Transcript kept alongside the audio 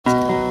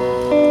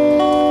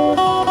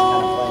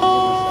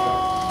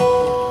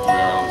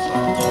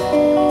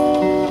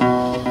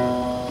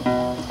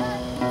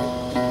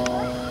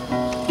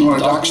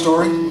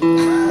story?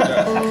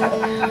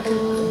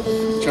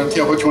 Trying to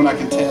tell which one I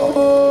can tell.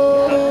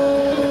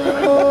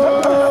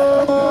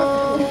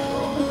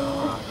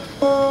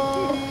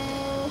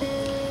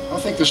 I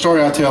think the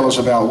story I tell is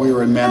about we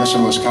were in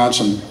Madison,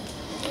 Wisconsin,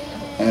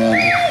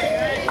 and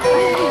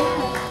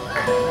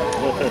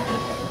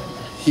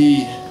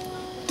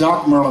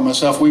Doc, Merle, and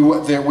myself, we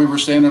were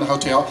staying at a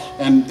hotel,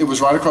 and it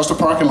was right across the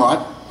parking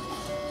lot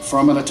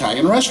from an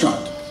Italian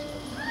restaurant,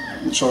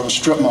 sort of a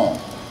strip mall.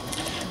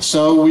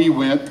 So we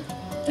went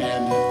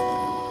and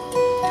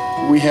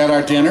we had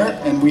our dinner,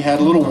 and we had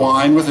a little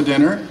wine with the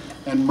dinner,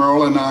 and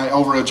Merle and I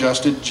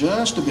over-adjusted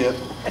just a bit.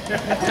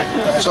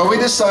 So we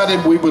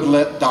decided we would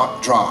let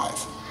Doc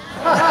drive.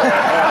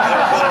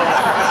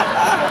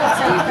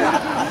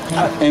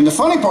 And the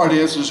funny part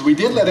is we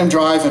did let him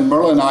drive, and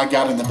Merle and I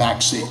got in the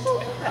back seat.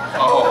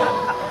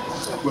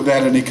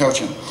 Without any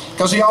coaching,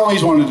 because he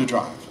always wanted to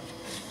drive.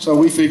 So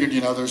we figured,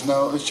 you know,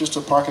 it's just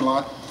a parking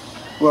lot.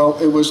 Well,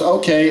 it was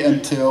okay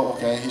until,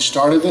 he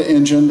started the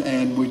engine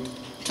and we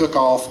took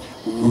off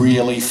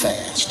really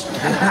fast.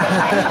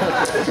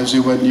 Because he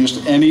wasn't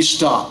used to, and he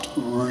stopped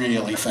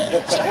really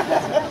fast.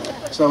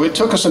 So it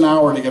took us an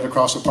hour to get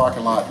across the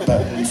parking lot,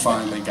 but we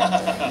finally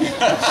got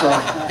there. So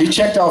he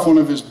checked off one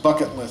of his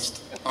bucket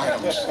list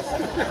items.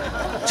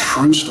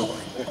 True story.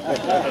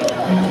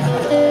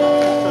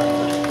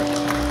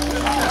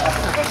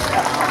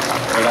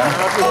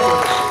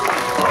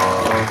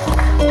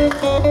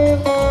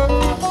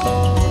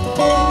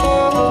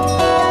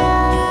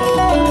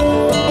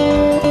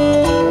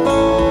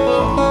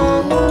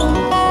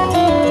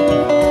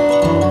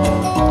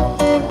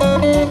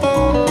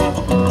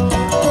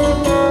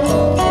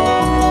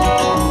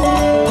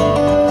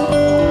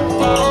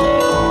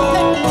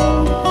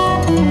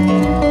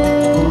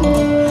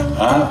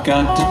 I've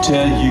got to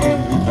tell you,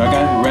 I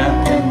got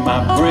wrapped in my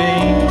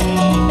brain.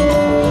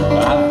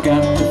 I've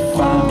got to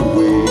find a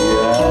way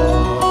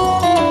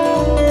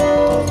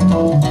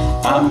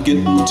out. I'm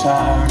getting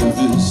tired of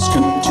this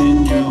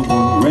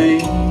continual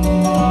rain.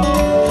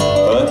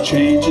 A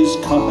change is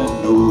coming,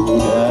 no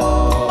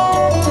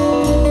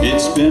doubt.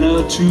 It's been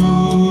a too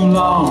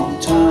long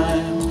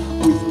time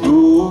with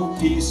no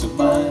peace of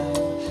mind,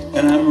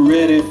 and I'm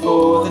ready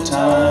for the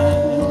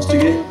times to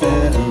get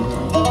better.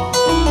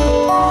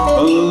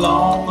 A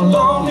long,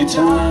 lonely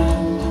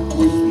time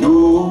with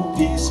no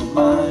peace of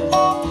mind,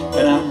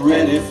 and I'm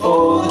ready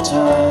for the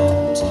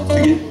times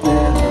to get better.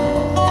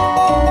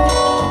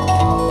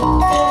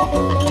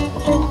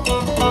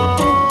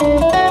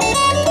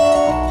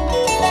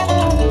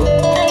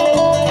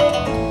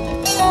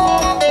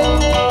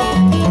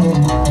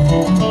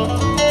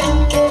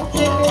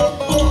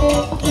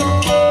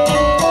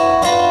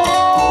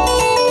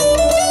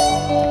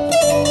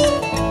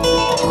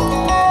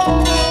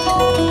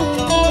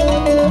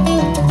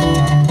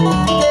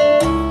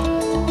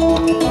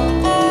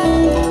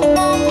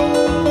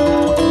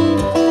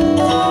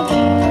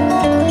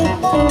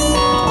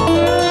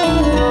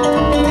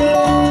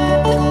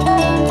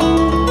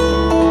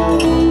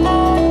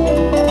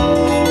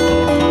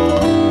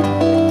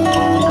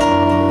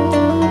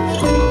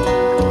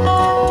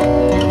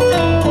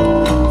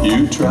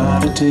 Try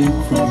to take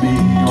from me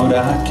what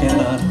I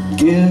cannot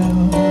give.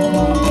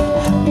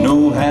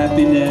 No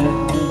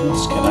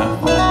happiness can I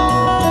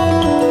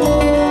find.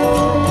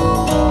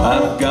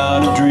 I've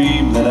got a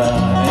dream that I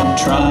am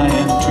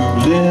trying to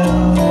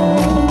live.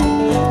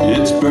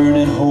 It's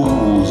burning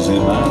holes in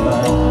my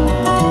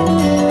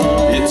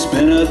mind. It's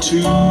been a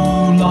too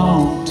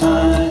long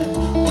time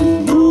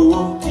with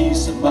no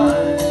peace of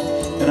mind,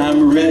 and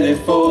I'm ready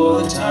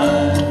for the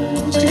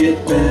times to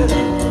get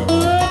better.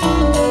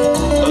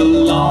 A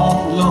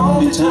long,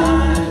 lonely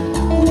time